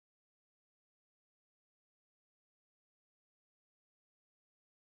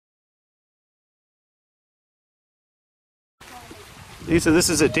Lisa, this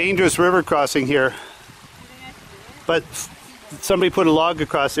is a dangerous river crossing here. But somebody put a log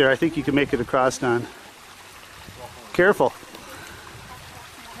across there. I think you can make it across, Don. Careful.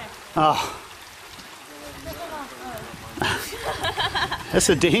 Oh. That's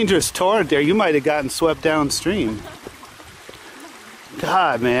a dangerous torrent there. You might have gotten swept downstream.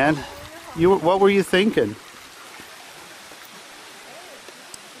 God, man. What were you thinking?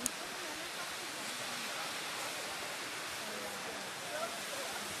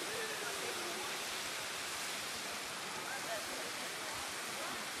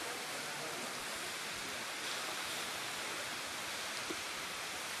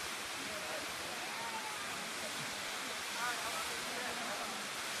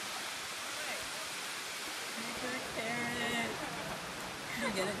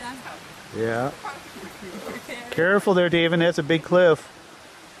 Get it done? Yeah. Careful there, David. That's a big cliff.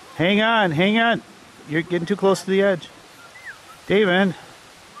 Hang on, hang on. You're getting too close to the edge. David,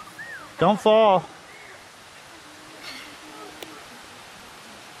 don't fall.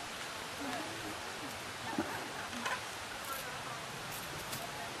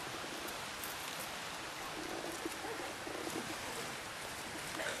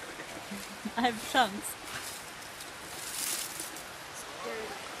 I have chunks.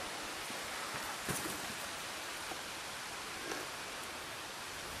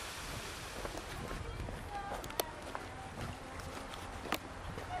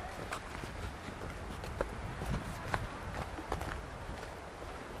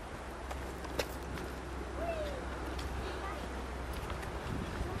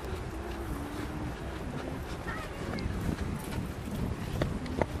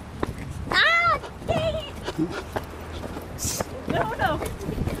 No, no.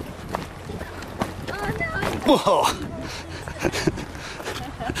 Oh, no. Whoa.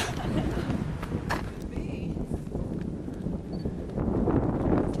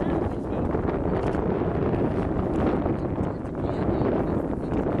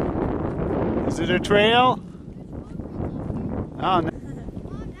 Is it a trail? Oh, no.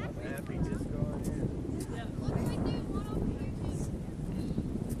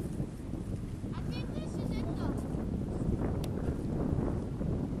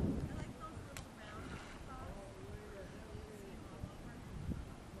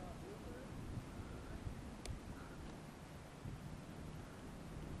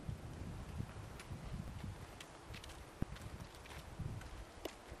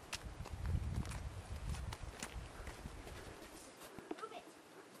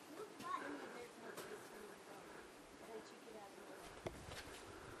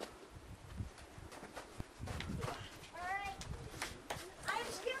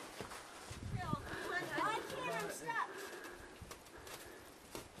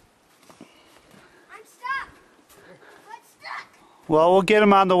 Well, we'll get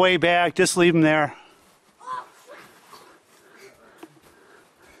him on the way back. Just leave him there.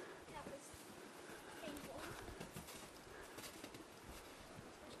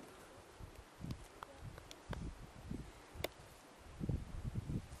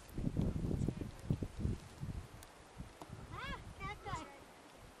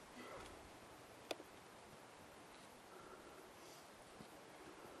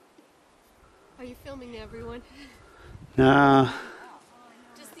 Are you filming everyone? No.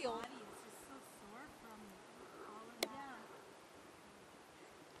 Just the audience is so sore from all of that.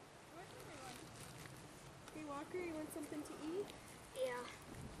 Hey Walker, you want something to eat? Yeah.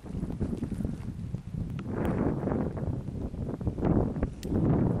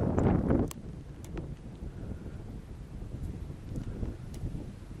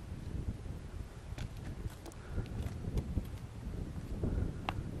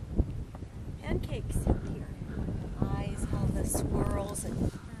 Pancakes here. Eyes, all the swirls,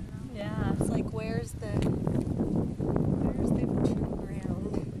 and Yeah. it's like where's the true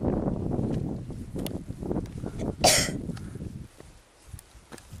ground?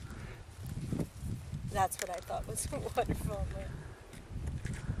 That's what I thought was wonderful.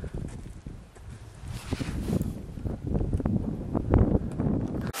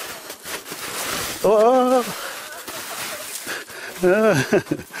 Oh.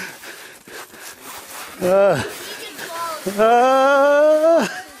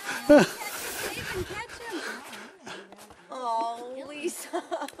 Oh, Lisa.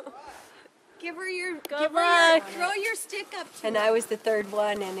 Give her your Good luck. throw your stick up to And I was the third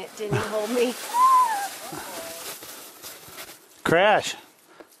one and it didn't hold me. Crash.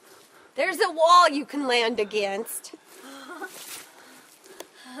 There's a wall you can land against.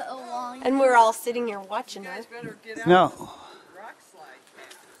 And we're all sitting here watching her. No.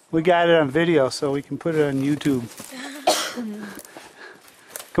 We got it on video, so we can put it on YouTube.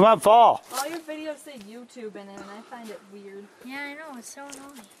 Come on, fall. All your videos say YouTube in it, and I find it weird. Yeah, I know. It's so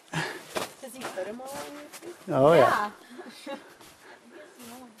annoying. Does he put them all on YouTube? Oh, yeah.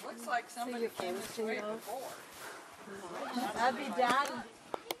 Looks like somebody came this way before. That'd be Dad.